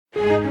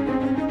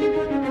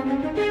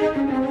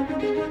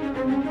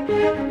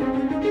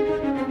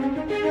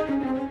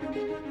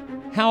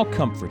How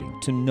comforting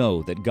to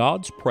know that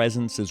God's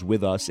presence is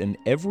with us in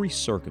every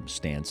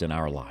circumstance in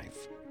our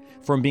life.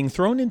 From being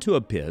thrown into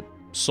a pit,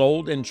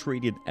 sold and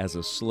treated as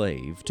a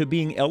slave, to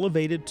being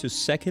elevated to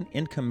second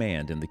in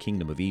command in the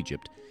kingdom of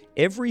Egypt,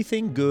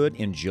 everything good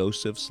in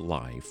Joseph's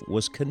life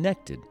was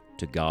connected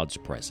to God's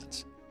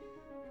presence.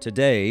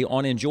 Today,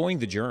 on Enjoying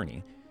the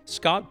Journey,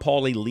 Scott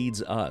Pauley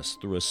leads us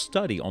through a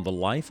study on the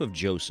life of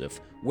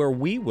Joseph, where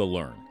we will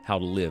learn how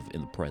to live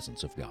in the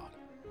presence of God.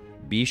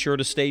 Be sure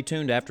to stay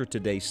tuned after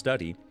today's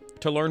study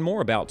to learn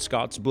more about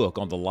Scott's book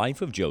on the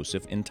life of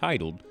Joseph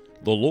entitled,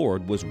 The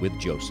Lord Was with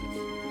Joseph.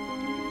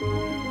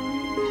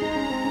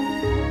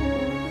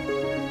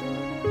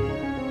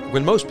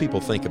 When most people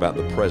think about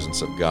the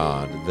presence of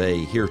God, they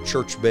hear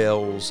church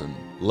bells and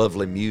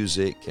lovely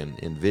music and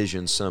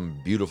envision some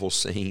beautiful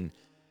scene.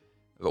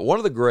 But one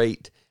of the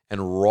great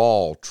and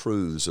raw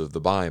truths of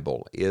the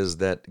Bible is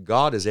that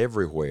God is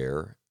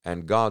everywhere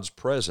and God's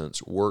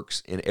presence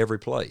works in every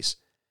place.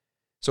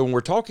 So when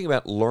we're talking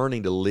about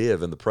learning to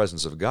live in the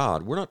presence of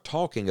God, we're not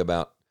talking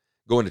about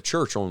going to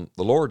church on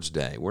the Lord's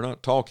Day. We're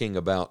not talking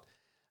about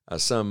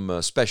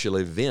some special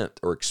event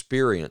or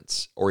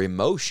experience or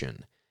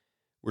emotion.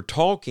 We're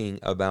talking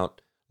about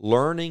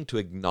learning to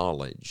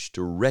acknowledge,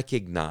 to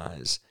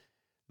recognize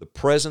the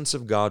presence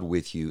of God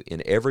with you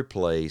in every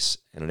place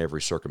and in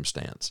every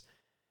circumstance.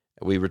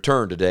 We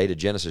return today to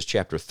Genesis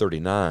chapter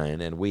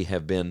 39, and we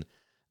have been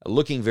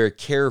looking very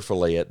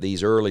carefully at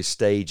these early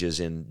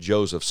stages in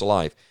Joseph's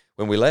life.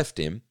 When we left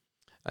him,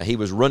 he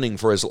was running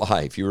for his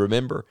life. You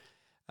remember?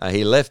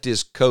 He left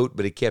his coat,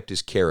 but he kept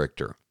his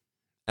character.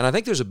 And I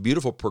think there's a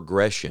beautiful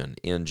progression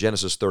in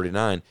Genesis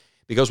 39,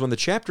 because when the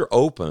chapter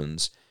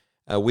opens,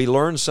 we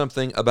learn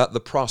something about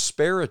the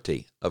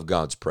prosperity of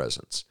God's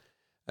presence.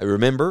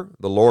 Remember,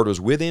 the Lord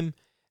was with him,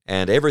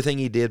 and everything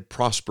he did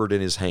prospered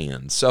in his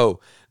hand. So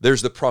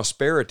there's the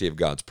prosperity of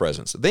God's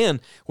presence.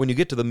 Then, when you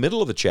get to the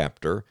middle of the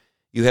chapter,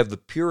 you have the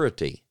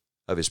purity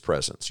of his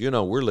presence. You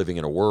know, we're living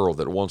in a world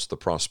that wants the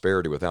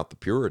prosperity without the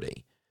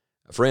purity.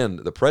 Friend,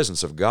 the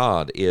presence of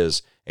God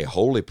is a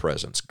holy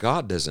presence.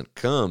 God doesn't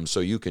come so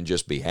you can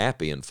just be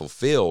happy and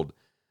fulfilled.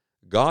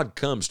 God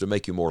comes to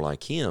make you more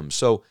like him.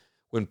 So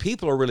when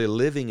people are really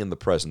living in the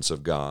presence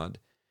of God,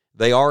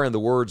 they are, in the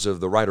words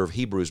of the writer of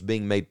Hebrews,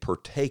 being made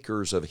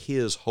partakers of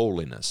his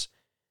holiness.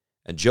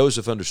 And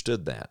Joseph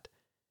understood that.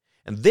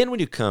 And then when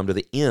you come to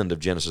the end of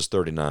Genesis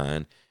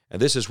 39,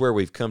 and this is where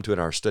we've come to in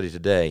our study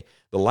today,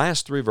 the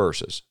last three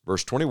verses,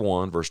 verse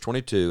 21, verse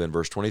 22, and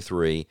verse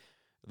 23,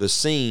 the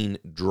scene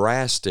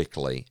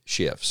drastically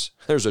shifts.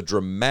 There's a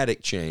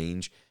dramatic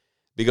change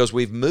because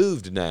we've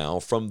moved now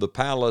from the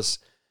palace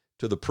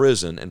to the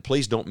prison, and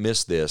please don't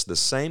miss this, the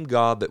same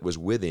God that was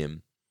with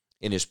him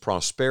in his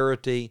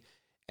prosperity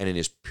and in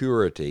his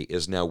purity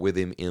is now with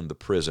him in the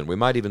prison. We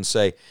might even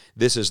say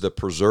this is the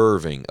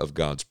preserving of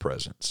God's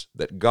presence,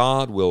 that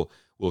God will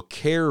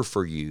care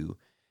for you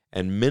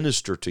and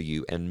minister to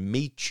you and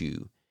meet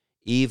you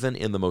even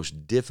in the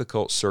most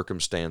difficult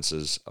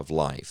circumstances of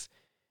life.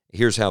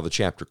 Here's how the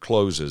chapter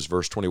closes,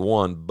 verse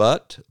 21,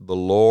 "But the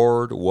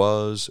Lord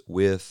was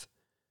with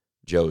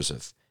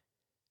Joseph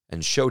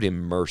and showed him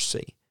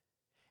mercy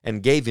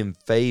and gave him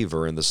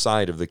favor in the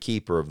sight of the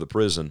keeper of the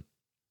prison.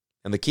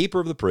 And the keeper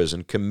of the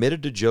prison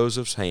committed to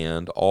Joseph's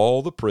hand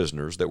all the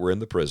prisoners that were in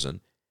the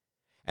prison,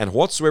 and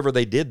whatsoever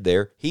they did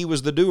there, he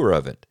was the doer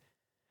of it.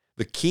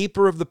 The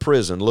keeper of the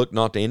prison looked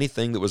not to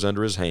anything that was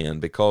under his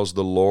hand, because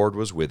the Lord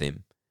was with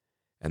him,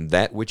 and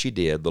that which he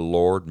did, the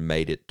Lord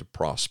made it to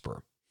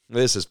prosper."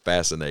 This is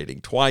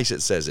fascinating. Twice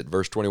it says it,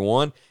 verse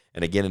 21,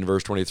 and again in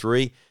verse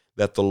 23,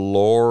 that the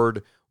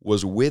Lord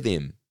was with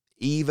him,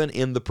 even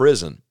in the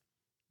prison.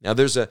 Now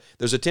there's a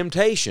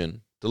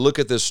temptation to look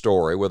at this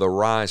story with a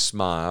wry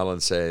smile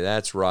and say,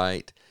 that's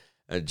right,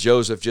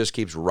 Joseph just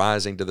keeps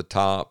rising to the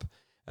top.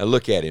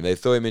 Look at him. They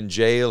throw him in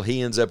jail.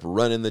 He ends up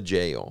running the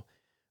jail.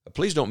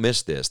 Please don't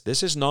miss this.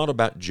 This is not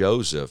about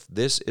Joseph.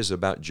 This is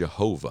about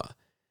Jehovah.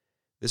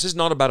 This is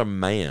not about a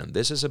man.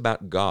 This is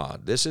about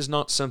God. This is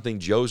not something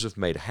Joseph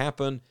made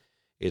happen.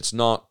 It's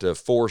not a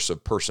force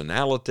of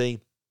personality.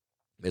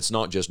 It's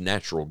not just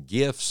natural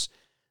gifts.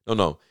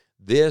 No.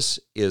 This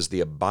is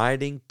the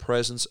abiding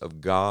presence of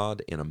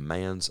God in a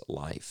man's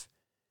life.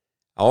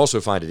 I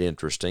also find it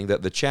interesting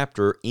that the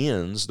chapter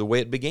ends the way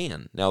it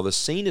began. Now, the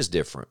scene is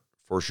different,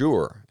 for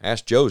sure.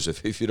 Ask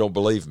Joseph if you don't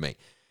believe me.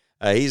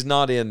 He's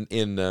not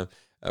in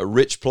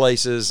rich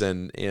places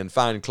and in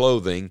fine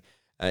clothing,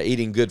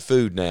 eating good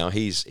food now.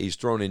 He's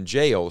thrown in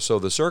jail, so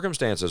the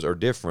circumstances are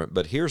different,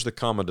 but here's the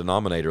common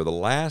denominator. The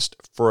last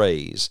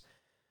phrase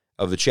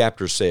of the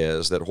chapter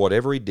says that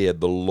whatever he did,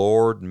 the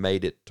Lord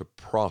made it to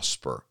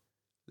prosper.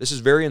 This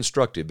is very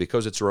instructive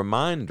because it's a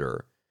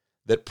reminder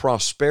that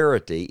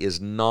prosperity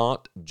is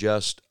not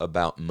just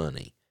about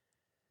money.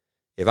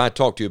 If I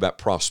talk to you about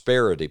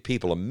prosperity,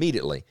 people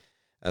immediately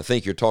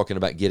think you're talking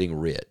about getting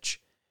rich,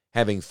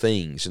 having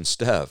things and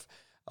stuff.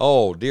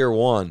 Oh, dear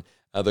one,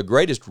 the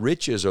greatest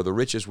riches are the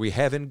riches we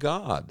have in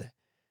God.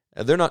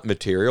 They're not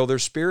material, they're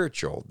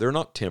spiritual. They're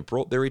not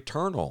temporal, they're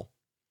eternal.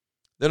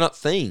 They're not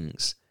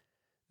things.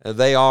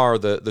 They are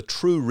the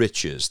true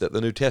riches that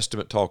the New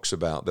Testament talks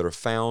about that are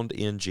found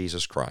in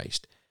Jesus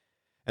Christ.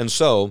 And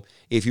so,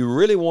 if you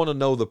really want to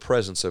know the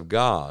presence of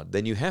God,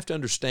 then you have to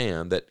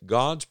understand that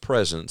God's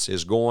presence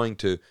is going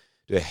to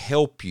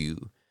help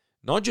you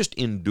not just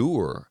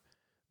endure,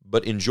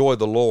 but enjoy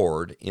the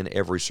Lord in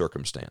every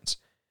circumstance.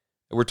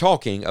 We're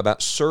talking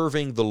about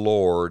serving the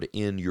Lord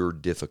in your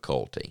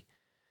difficulty.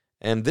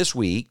 And this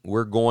week,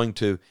 we're going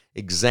to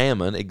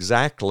examine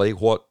exactly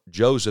what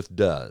Joseph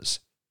does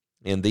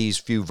in these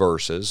few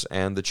verses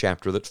and the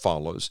chapter that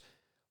follows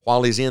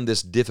while he's in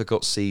this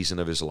difficult season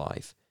of his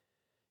life.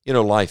 You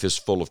know, life is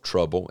full of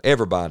trouble.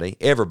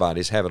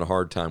 Everybody's having a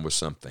hard time with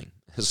something.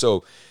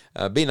 So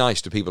be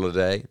nice to people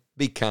today.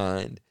 Be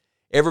kind.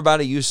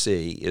 Everybody you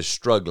see is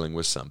struggling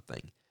with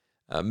something.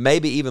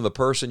 Maybe even the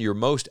person you're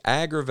most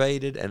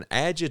aggravated and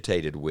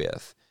agitated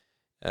with,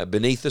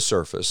 beneath the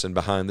surface and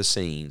behind the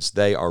scenes,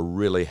 they are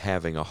really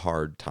having a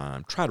hard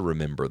time. Try to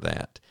remember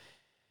that.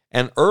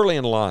 And early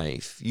in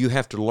life, you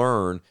have to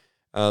learn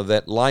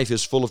that life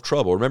is full of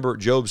trouble. Remember,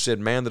 Job said,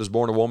 man that is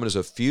born of woman is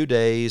a few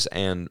days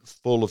and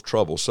full of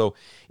trouble. So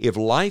if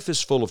life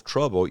is full of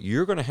trouble,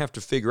 you're going to have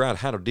to figure out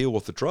how to deal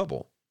with the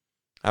trouble.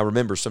 I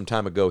remember some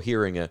time ago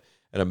hearing an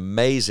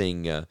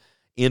amazing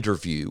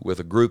interview with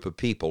a group of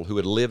people who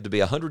had lived to be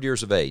 100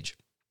 years of age.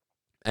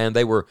 And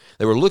they were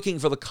looking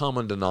for the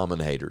common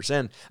denominators,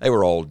 and they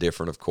were all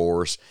different, of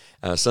course.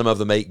 Some of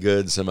them ate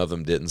good, some of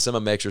them didn't. Some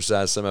of them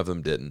exercised, some of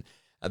them didn't.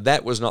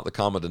 That was not the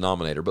common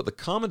denominator. But the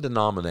common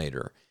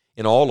denominator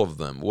in all of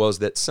them was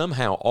that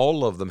somehow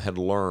all of them had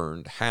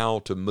learned how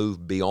to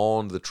move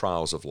beyond the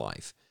trials of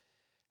life,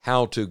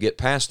 how to get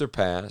past their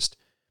past,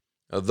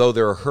 though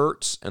there are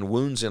hurts and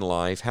wounds in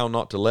life, how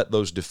not to let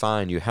those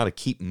define you, how to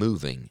keep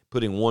moving,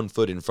 putting one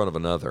foot in front of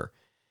another.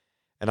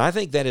 And I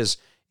think that is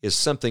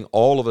something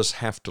all of us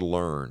have to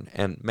learn.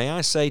 And may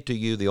I say to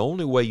you, the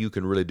only way you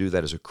can really do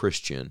that as a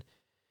Christian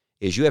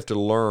is you have to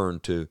learn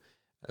to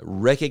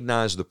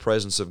recognize the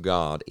presence of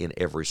God in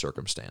every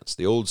circumstance.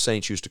 The old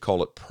saints used to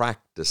call it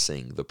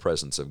practicing the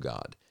presence of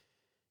God.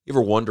 You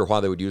ever wonder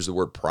why they would use the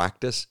word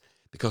practice?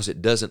 Because it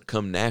doesn't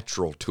come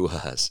natural to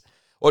us.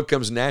 What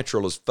comes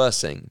natural is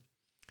fussing,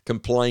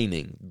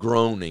 complaining,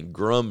 groaning,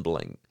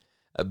 grumbling,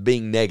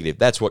 being negative.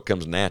 That's what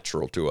comes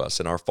natural to us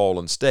in our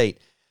fallen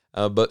state.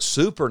 But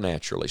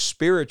supernaturally,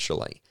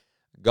 spiritually,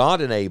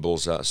 God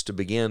enables us to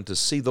begin to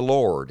see the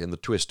Lord in the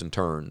twists and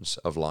turns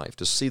of life,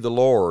 to see the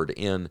Lord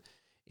in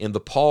the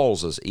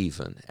pauses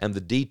even, and the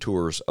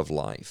detours of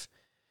life.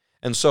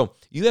 And so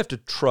you have to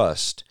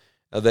trust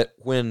that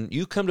when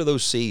you come to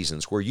those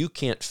seasons where you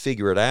can't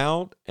figure it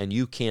out and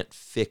you can't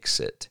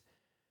fix it,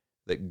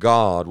 that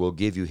God will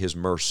give you His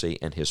mercy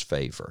and His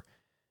favor.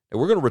 And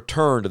we're going to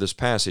return to this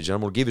passage, and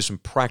I'm going to give you some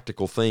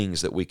practical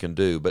things that we can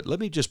do. But let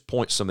me just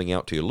point something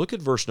out to you. Look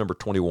at verse number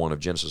 21 of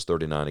Genesis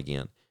 39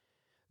 again.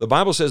 The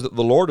Bible says that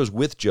the Lord was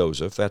with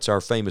Joseph. That's our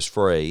famous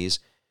phrase.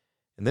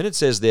 And then it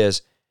says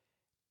this,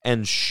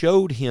 and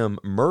showed him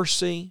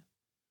mercy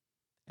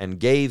and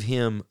gave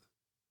him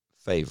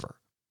favor.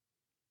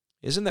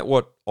 Isn't that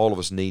what all of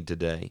us need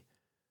today?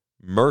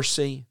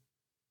 Mercy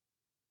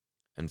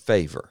and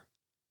favor.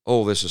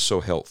 Oh, this is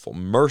so helpful.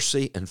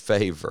 Mercy and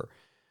favor.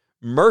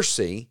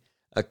 Mercy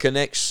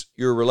connects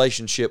your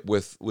relationship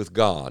with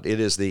God. It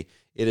is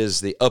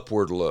the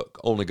upward look.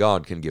 Only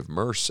God can give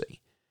mercy.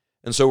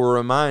 And so we're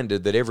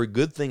reminded that every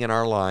good thing in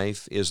our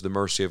life is the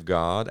mercy of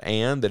God,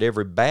 and that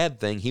every bad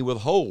thing He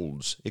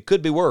withholds. It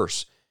could be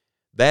worse.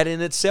 That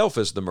in itself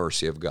is the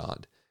mercy of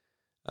God.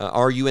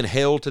 Are you in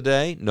hell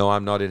today? No,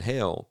 I'm not in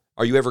hell.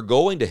 Are you ever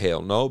going to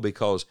hell? No,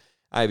 because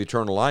I have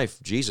eternal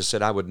life. Jesus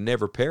said I would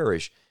never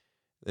perish.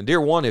 And dear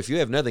one, if you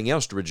have nothing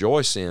else to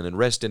rejoice in and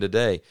rest in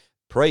today,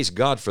 praise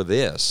God for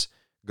this.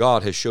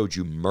 God has showed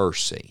you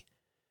mercy.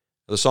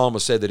 The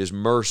psalmist said that His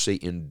mercy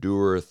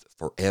endureth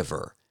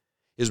forever.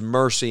 His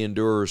mercy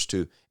endures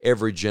to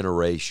every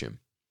generation.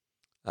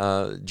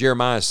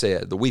 Jeremiah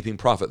said, the weeping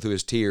prophet through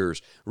his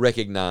tears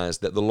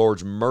recognized that the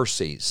Lord's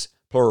mercies,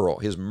 plural,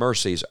 His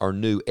mercies are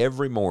new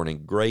every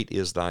morning. Great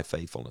is thy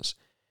faithfulness.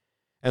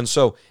 And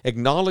so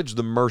acknowledge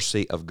the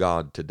mercy of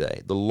God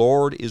today. The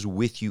Lord is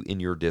with you in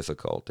your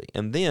difficulty.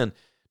 And then,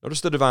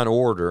 notice the divine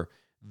order,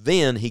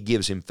 then He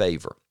gives him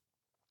favor.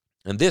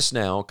 And this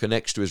now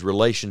connects to his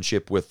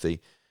relationship with the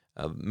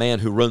man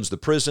who runs the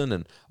prison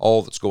and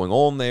all that's going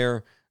on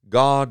there.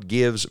 God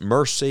gives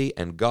mercy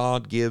and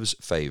God gives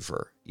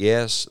favor.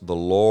 Yes, the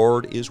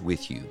Lord is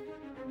with you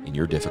in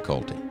your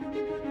difficulty.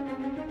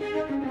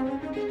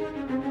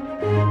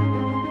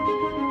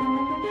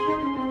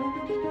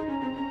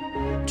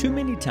 Too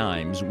many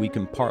times we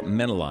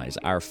compartmentalize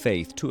our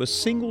faith to a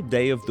single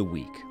day of the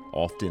week,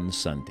 often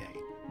Sunday.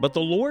 But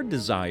the Lord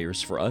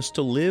desires for us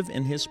to live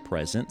in His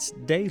presence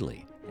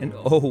daily. And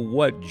oh,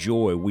 what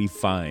joy we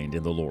find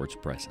in the Lord's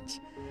presence.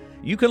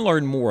 You can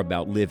learn more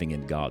about living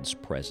in God's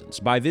presence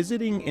by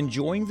visiting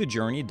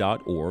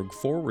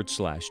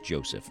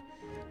enjoyingthejourney.org/Joseph.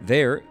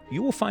 There,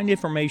 you will find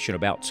information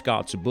about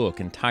Scott's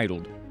book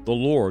entitled The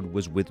Lord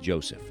Was with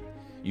Joseph.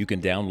 You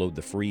can download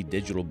the free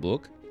digital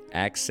book,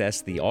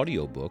 access the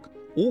audiobook,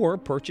 or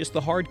purchase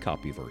the hard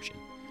copy version.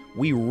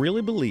 We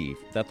really believe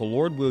that the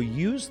Lord will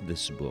use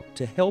this book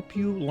to help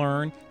you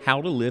learn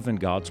how to live in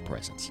God's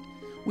presence.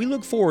 We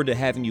look forward to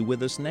having you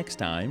with us next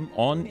time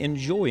on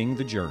Enjoying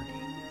the Journey.